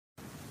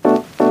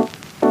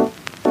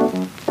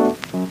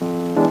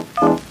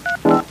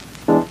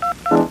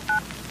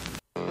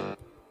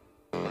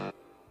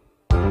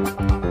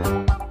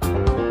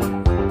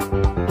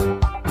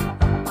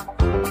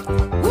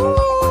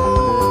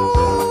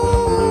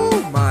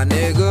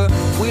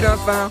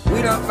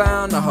done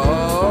found the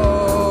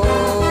hoes.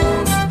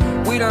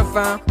 We done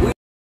found.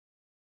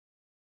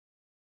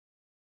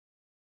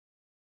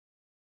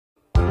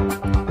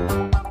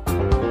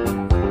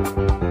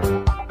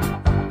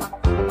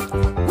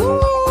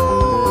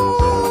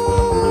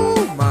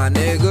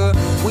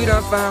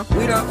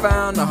 We done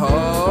found the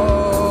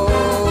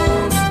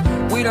hoes.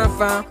 We done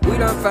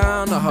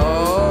found the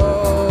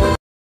hoes.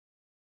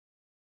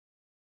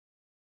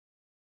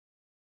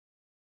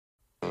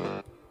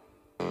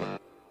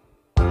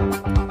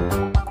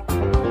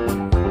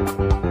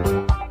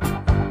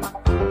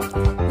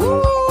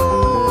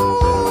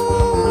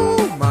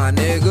 Woo, my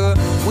nigga,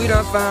 we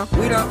done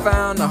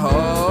found the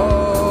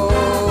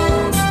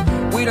hoes.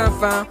 We done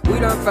found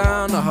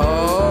the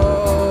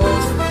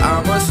hoes.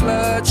 I'ma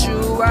slut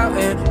you out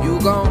and you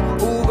gon'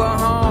 Uber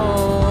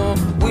home.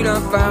 We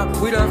done found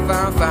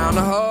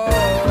the hoes.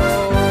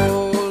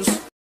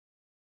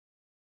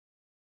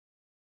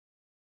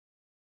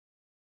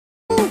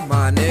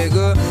 My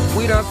nigga,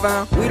 we done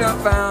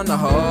found the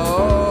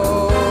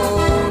hoes.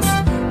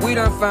 We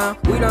done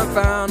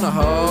found the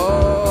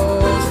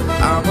hoes.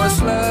 I'ma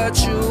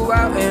slut you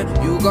out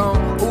and you gon'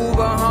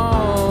 Uber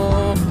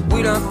home.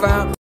 We done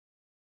found.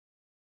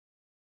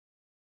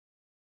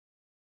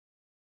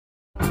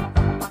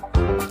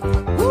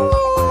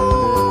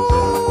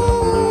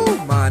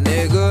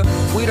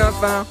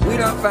 We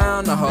done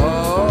found the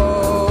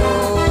hoes.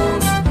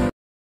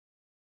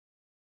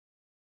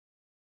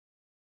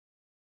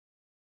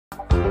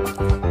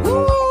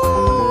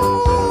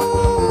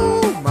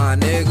 Woo, my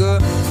nigga,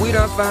 we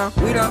done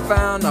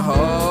found the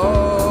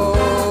hoes.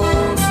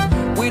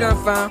 We done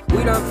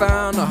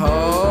found the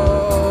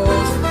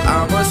hoes.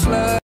 I'm a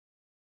slut.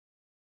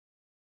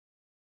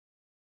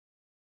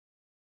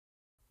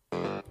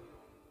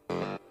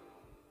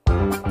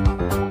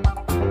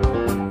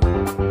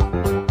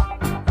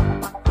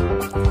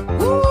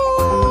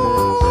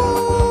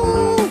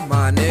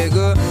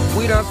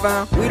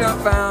 We done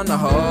found the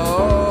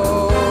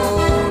hoes.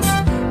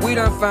 We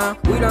done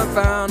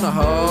found the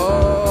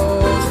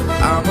hoes.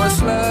 I'ma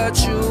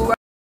slut you out.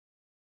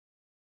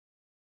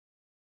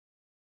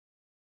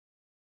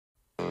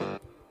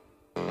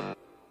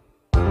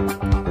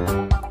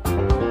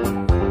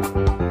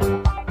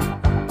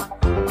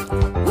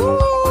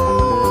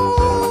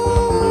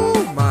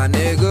 Woo, my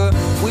nigga,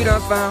 we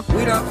done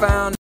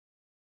found.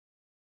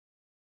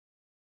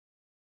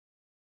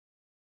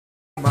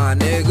 My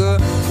nigga,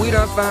 we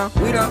done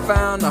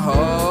found the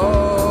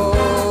hoes.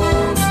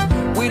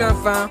 We done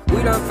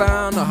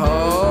found the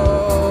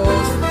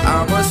hoes.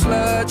 I'ma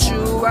slut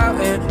you out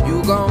and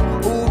you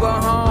gon' Uber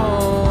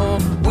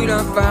home. We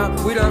done found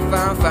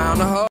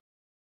the hoes.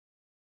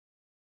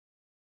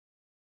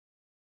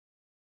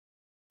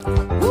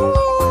 Woo,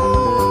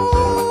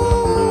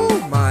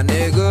 my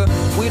nigga,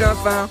 we done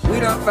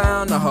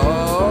found the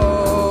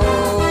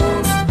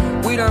hoes.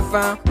 We done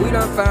found. We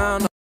done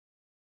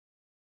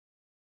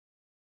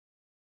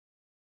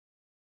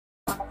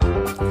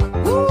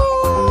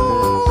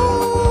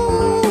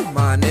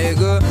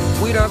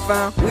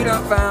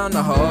found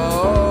the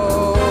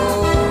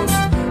hoes.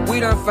 We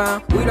done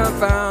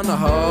found the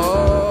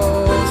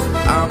hoes.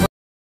 I'm a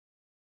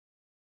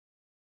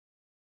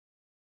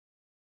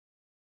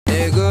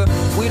nigga.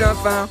 We done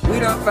found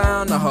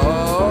the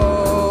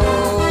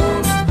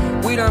hoes.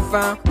 We done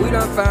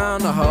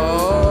found the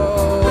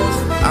hoes.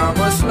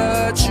 I'ma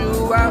slut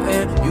you out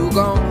and you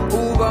gon'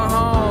 Uber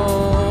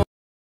home.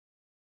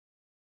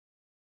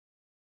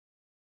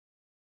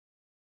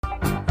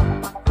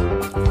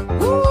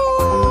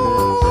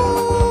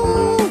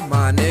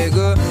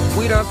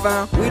 We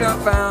done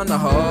found the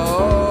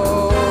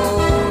hoes.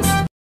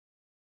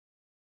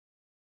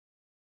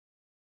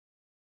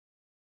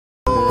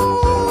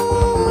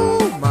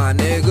 My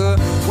nigga,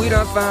 we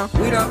done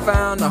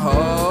found the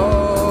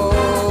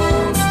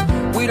hoes.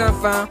 We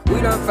done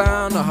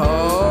found the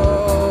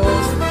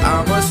hoes.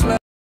 I'm a slut.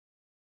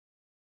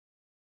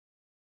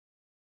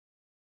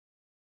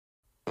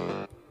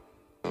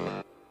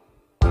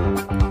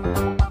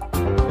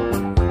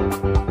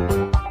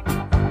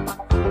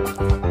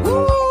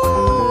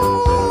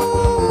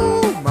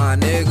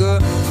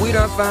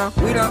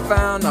 We done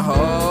found the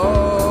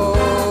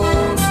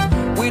hoes.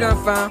 We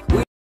done found.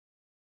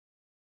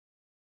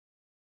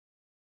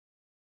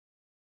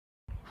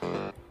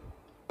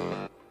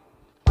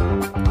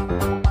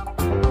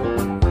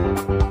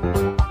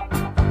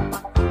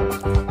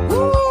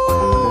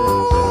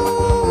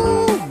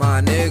 Woo,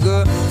 my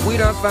nigga, we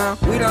done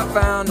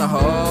found the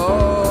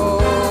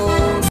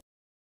hoes.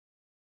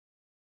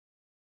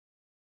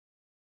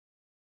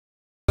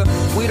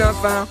 We done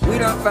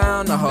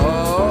found the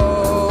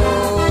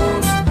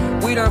hoes.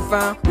 We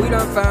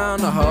done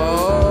found the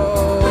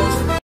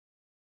hoes.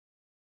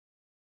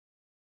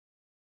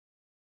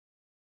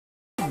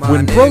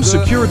 When Pro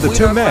secured the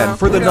two men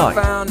for the night.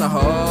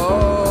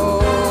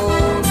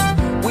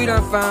 We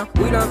done found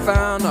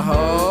the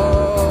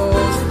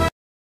hoes.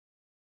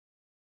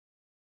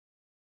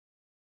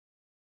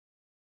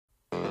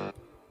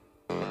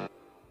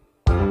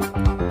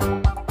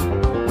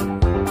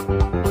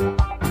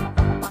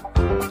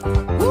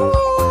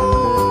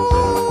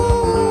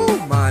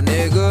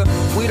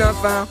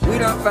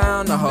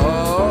 found the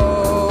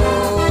hoes.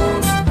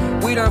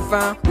 We done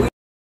found.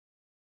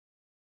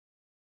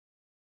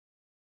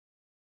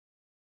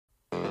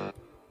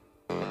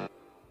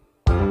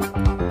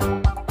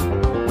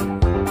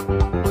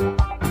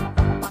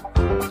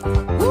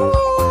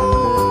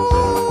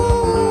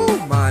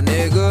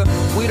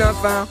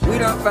 We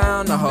done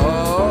found the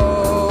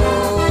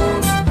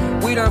hoes.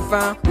 We done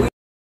found.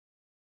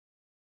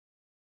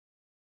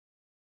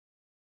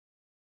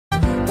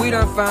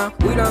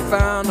 We done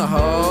found the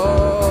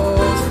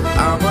hoes.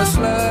 I'ma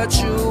slut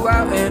you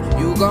out and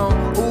you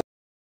gon' ooh.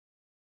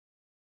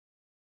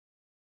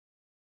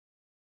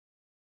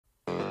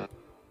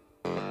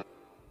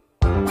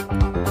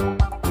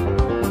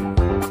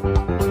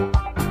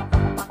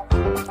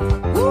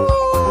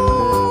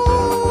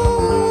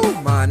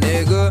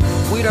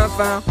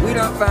 We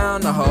done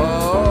found the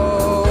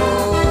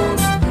hoes.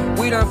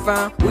 We done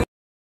found.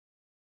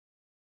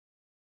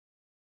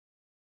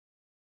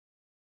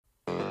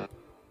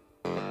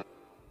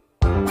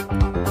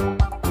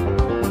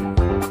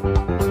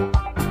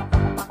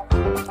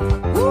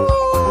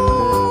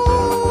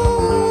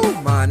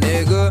 My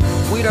nigga,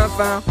 we done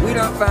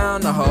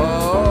found the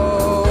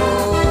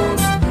hoes.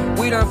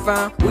 We done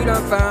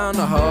found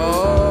the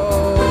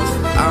hoes.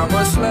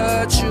 I'ma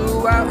slut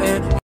you out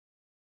and.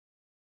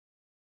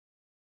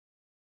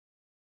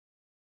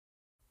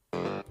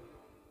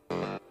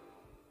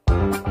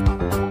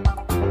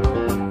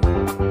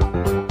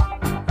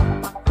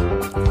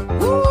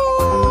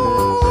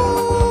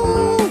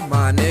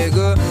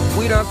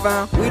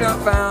 We done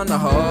found the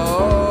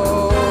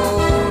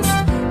hoes.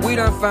 We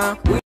done found.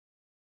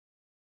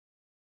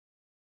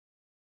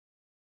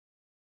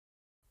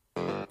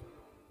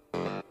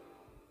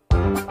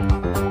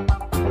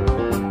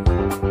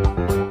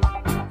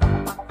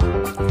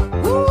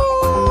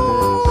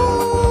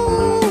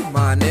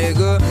 My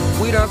nigga,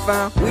 we done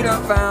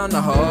found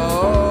the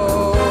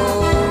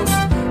hoes.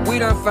 We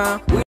done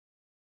found.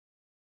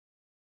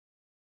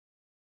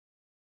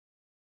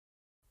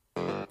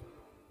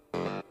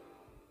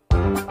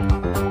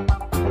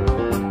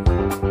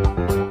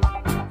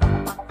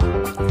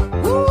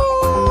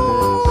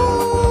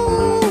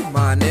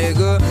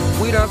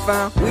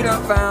 We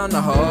done found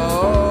the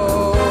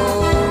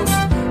hoes.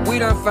 We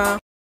done found.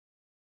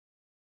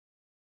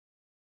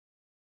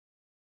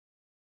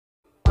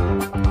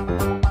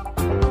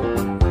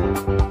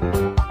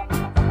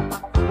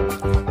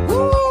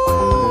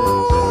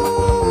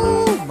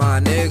 My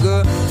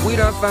nigga, we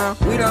done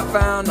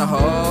found the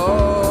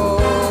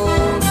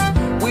hoes.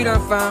 We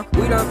done found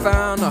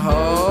the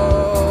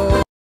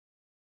hoes.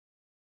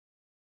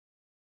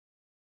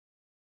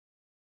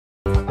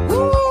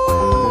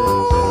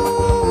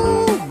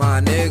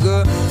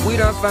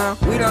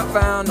 We done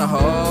found the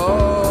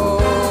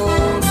hoes.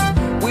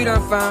 We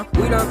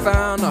done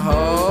found the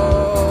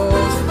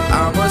hoes.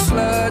 I'ma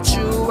slut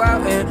you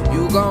out and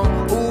you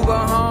gon' Uber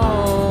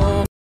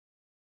home.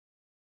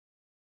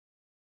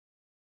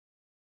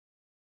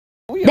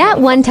 That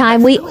one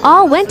time we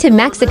all went to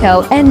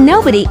Mexico and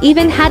nobody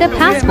even had a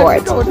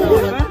passport.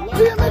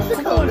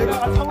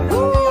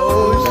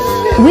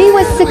 We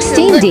was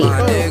 16 deep.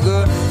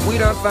 We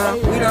done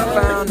found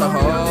the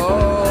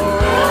hoes.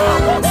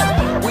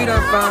 We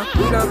done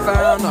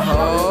found the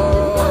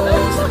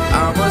hoes.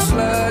 I'ma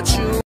slut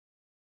you.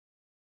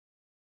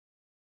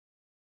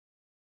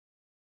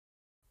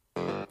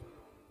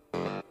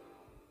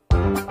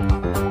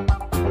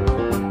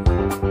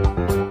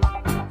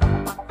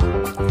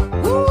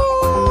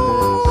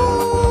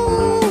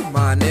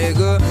 My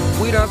nigga,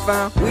 we done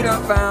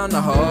found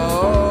the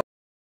hoes.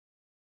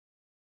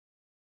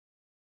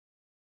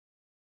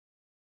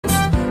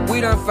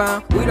 We done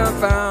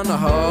found the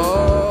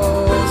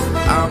hoes.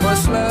 I'ma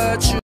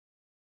slut you.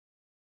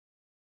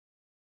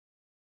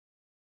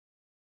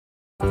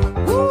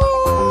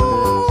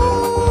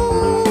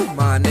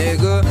 My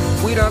nigga,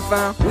 we done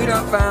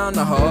found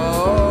the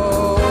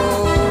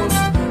hoes.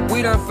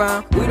 We done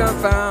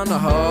found the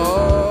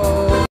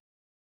hoes.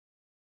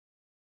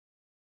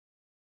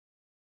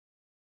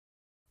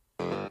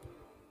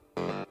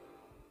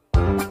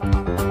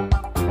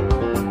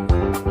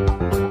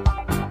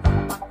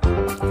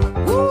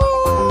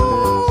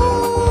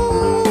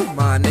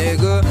 My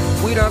nigga,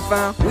 we done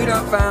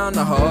found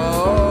the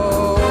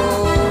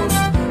hoes.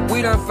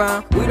 We done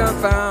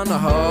found the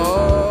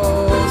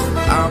hoes.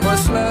 I'ma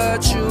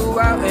slut you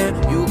out and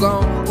you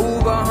gon'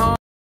 Uber home.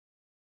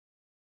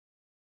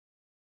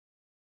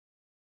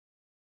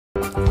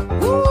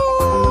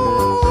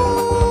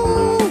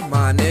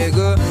 My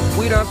nigga,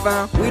 we done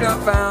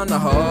found the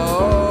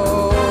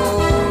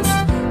hoes.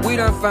 We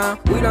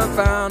done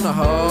found the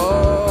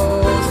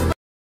hoes.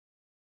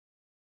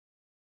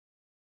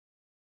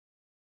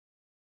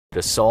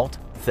 Assault,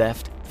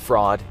 theft,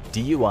 fraud,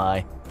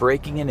 DUI,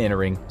 breaking and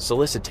entering,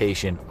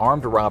 solicitation,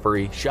 armed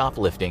robbery,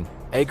 shoplifting,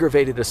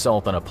 aggravated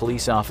assault on a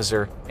police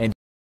officer, and